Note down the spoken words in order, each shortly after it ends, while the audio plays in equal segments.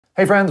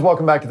Hey friends,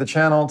 welcome back to the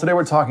channel. Today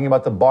we're talking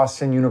about the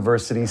Boston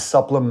University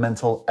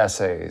supplemental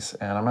essays.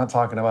 And I'm not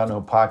talking about no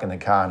park in the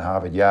car in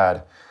Harvard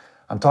Yard.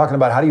 I'm talking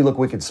about how do you look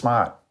wicked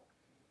smart?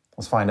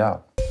 Let's find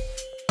out.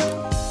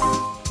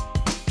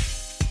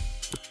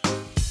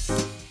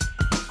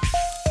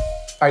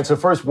 All right, so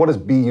first, what does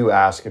BU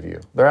ask of you?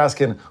 They're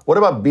asking, what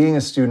about being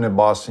a student at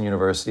Boston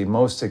University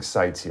most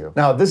excites you?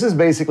 Now, this is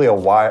basically a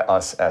why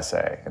us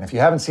essay. And if you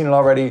haven't seen it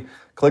already,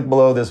 click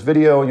below this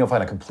video and you'll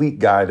find a complete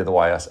guide to the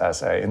why us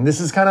essay. And this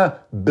is kind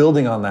of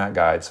building on that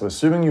guide. So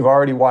assuming you've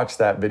already watched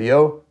that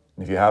video,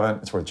 and if you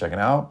haven't, it's worth checking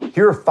out.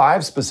 Here are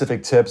 5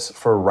 specific tips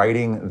for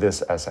writing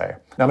this essay.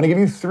 Now I'm gonna give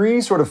you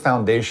 3 sort of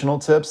foundational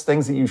tips,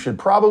 things that you should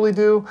probably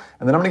do,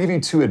 and then I'm gonna give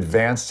you 2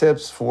 advanced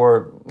tips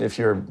for if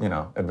you're,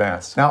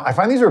 advanced. Now I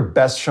find these are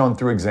best shown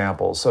through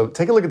examples. So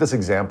take a look at this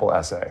example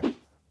essay.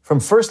 From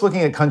first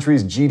looking at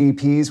countries'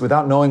 GDPs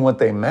without knowing what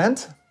they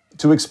meant,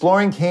 to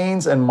exploring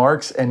Keynes and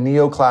Marx and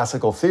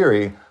neoclassical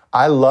theory,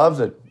 I love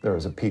that there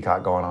was a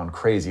peacock going on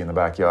crazy in the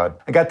backyard.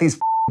 I got these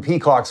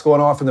peacocks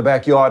going off in the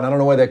backyard and I don't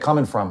know where they're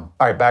coming from.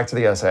 All right, back to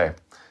the essay.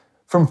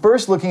 From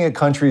first looking at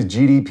countries'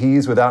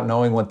 GDPs without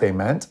knowing what they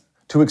meant,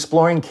 to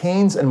exploring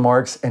Keynes and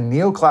Marx and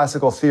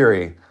neoclassical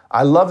theory,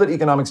 I love that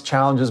economics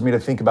challenges me to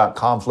think about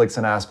conflicts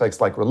and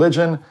aspects like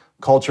religion,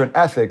 culture, and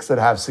ethics that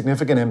have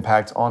significant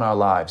impact on our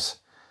lives.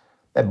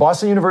 At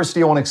Boston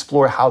University, I want to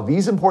explore how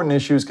these important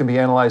issues can be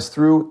analyzed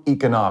through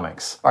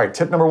economics. All right,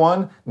 tip number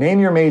 1,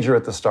 name your major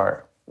at the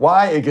start.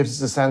 Why? It gives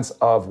us a sense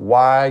of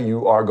why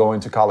you are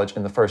going to college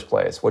in the first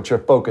place, what your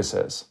focus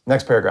is.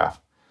 Next paragraph.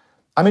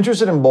 I'm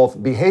interested in both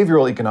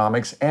behavioral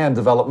economics and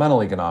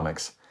developmental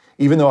economics.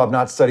 Even though I've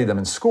not studied them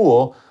in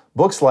school,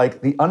 books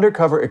like The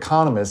Undercover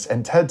Economist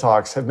and TED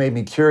Talks have made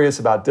me curious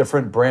about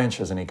different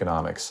branches in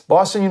economics.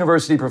 Boston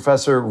University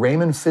professor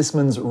Raymond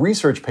Fissman's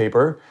research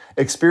paper,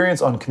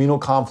 Experience on Communal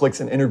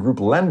Conflicts and Intergroup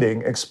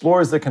Lending,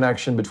 explores the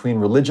connection between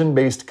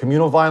religion-based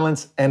communal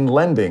violence and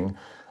lending,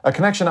 a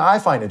connection I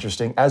find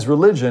interesting as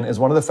religion is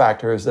one of the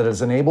factors that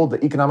has enabled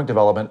the economic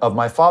development of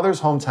my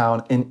father's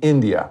hometown in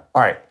India.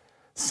 All right,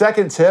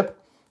 second tip,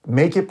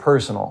 make it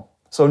personal.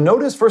 So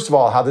notice, first of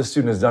all, how this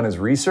student has done his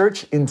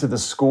research into the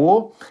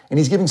school, and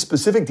he's giving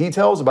specific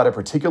details about a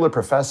particular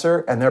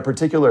professor and their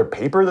particular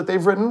paper that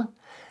they've written,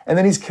 and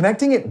then he's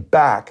connecting it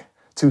back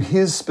to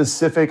his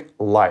specific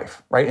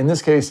life, right? In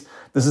this case,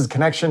 this is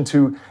connection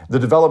to the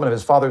development of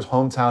his father's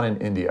hometown in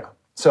India.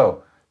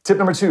 So tip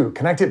number 2,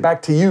 connect it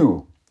back to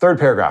you. Third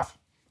paragraph.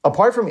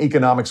 Apart from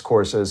economics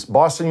courses,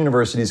 Boston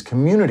University's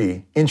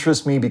community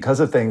interests me because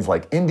of things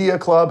like India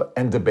Club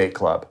and Debate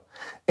Club.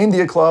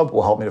 India Club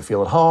will help me to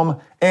feel at home,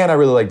 and I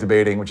really like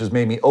debating, which has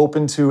made me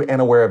open to and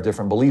aware of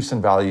different beliefs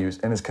and values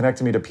and has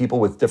connected me to people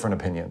with different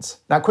opinions.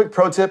 Now, quick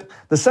pro tip,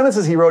 the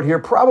sentences he wrote here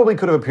probably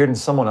could have appeared in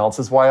someone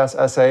else's YS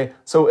essay,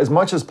 so as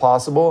much as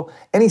possible,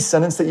 any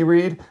sentence that you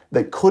read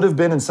that could have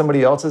been in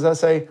somebody else's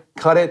essay,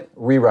 cut it,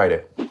 rewrite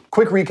it.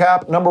 Quick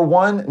recap, number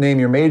 1, name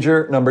your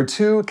major. Number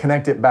 2,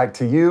 connect it back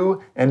to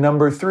you. And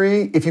number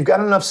 3, if you've got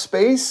enough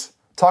space,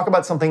 talk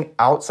about something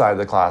outside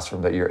the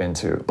classroom that you're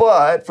into.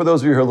 But for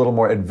those of you who are a little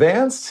more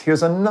advanced,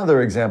 here's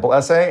another example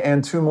essay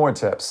and 2 more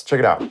tips. Check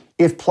it out.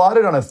 If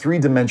plotted on a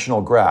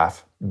 3-dimensional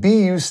graph,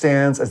 BU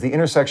stands as the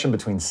intersection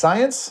between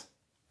science,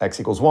 X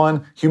equals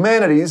 1,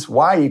 humanities,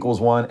 Y equals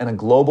 1, and a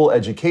global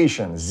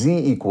education, Z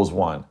equals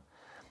 1.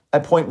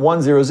 At point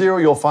 100,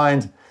 you'll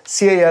find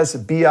CAS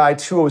BI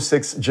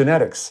 206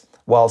 genetics,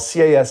 while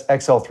CAS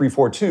XL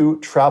 342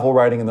 travel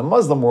writing in the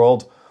Muslim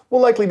world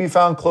will likely be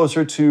found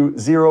closer to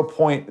 0.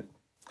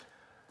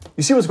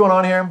 You see what's going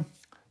on here?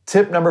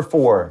 Tip number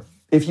 4,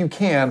 if you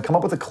can, come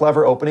up with a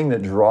clever opening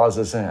that draws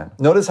us in.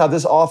 Notice how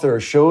this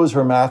author shows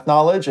her math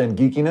knowledge and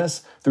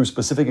geekiness through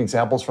specific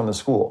examples from the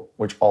school,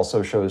 which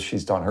also shows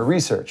she's done her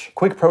research.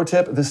 Quick pro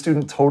tip, this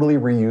student totally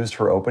reused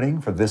her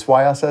opening for this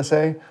YS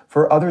essay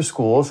for other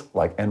schools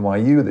like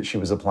NYU that she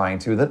was applying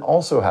to that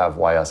also have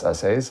YS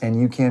essays,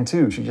 and you can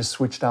too. She just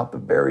switched out the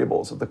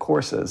variables of the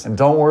courses. And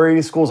don't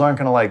worry, schools aren't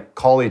gonna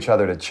call each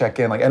other to check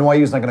in. Like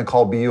NYU's not gonna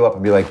call BU up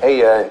and be like, hey,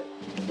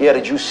 yeah,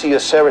 did you see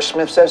Sarah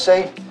Smith's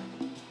essay?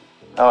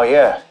 Oh,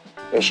 yeah.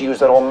 Yeah, she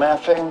used that old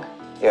math thing?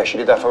 Yeah, she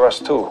did that for us,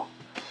 too.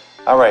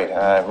 All right,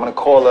 I'm going to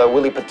call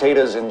Willie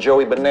Potatoes and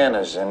Joey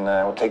Bananas, and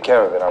we'll take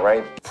care of it, all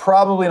right?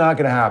 Probably not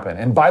going to happen.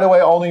 And by the way,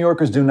 all New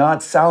Yorkers do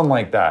not sound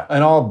like that.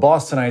 And all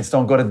Bostonites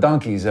don't go to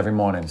Dunkies every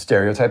morning.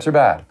 Stereotypes are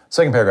bad.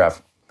 Second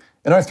paragraph.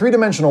 In our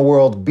 3-dimensional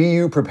world,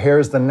 BU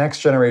prepares the next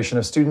generation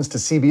of students to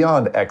see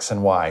beyond X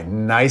and Y.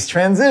 Nice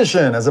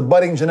transition. As a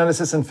budding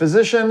geneticist and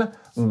physician,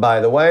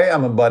 by the way,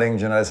 I'm a budding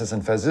geneticist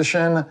and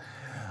physician,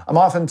 I'm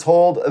often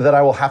told that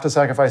I will have to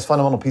sacrifice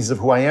fundamental pieces of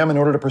who I am in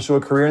order to pursue a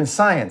career in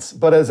science.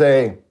 But as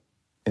a,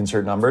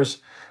 insert numbers,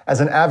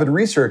 as an avid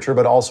researcher,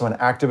 but also an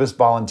activist,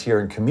 volunteer,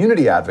 and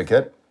community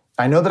advocate,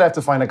 I know that I have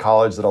to find a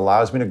college that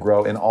allows me to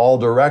grow in all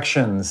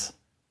directions.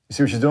 You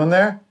see what she's doing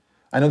there?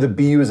 I know that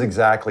BU is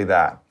exactly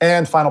that.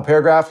 And final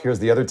paragraph, here's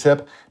the other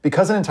tip.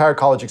 Because an entire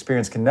college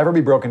experience can never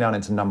be broken down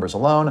into numbers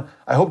alone,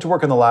 I hope to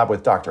work in the lab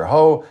with Dr.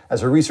 Ho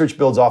as her research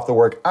builds off the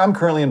work I'm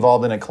currently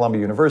involved in at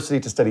Columbia University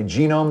to study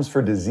genomes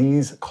for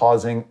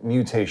disease-causing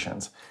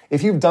mutations.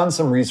 If you've done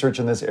some research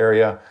in this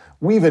area,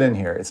 weave it in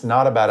here. It's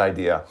not a bad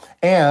idea.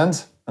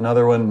 And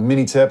another one,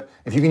 mini tip,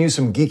 if you can use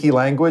some geeky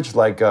language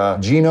like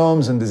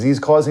genomes and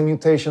disease-causing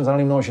mutations, I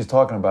don't even know what she's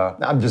talking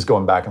about. I'm just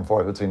going back and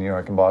forth between New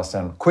York and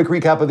Boston. Quick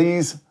recap of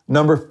these.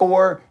 Number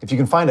 4, if you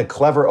can find a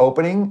clever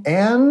opening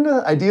and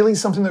ideally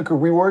something that could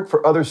rework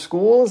for other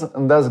schools,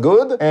 and that's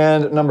good.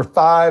 And number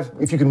 5,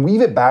 if you can weave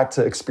it back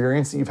to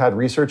experience that you've had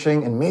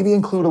researching and maybe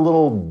include a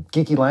little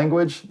geeky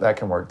language, that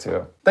can work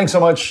too. Thanks so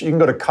much. You can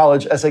go to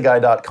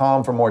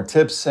collegeessayguy.com for more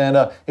tips. And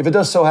if it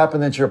does so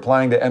happen that you're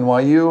applying to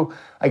NYU,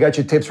 I got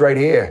your tips right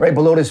here, right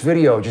below this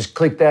video. Just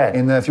click that.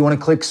 And if you want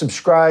to click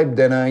subscribe,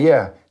 then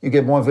yeah, you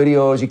get more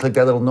videos. You click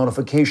that little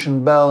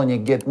notification bell and you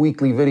get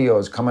weekly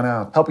videos coming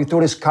out. Help you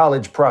through this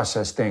college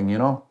process thing, you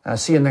know?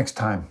 See you next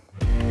time.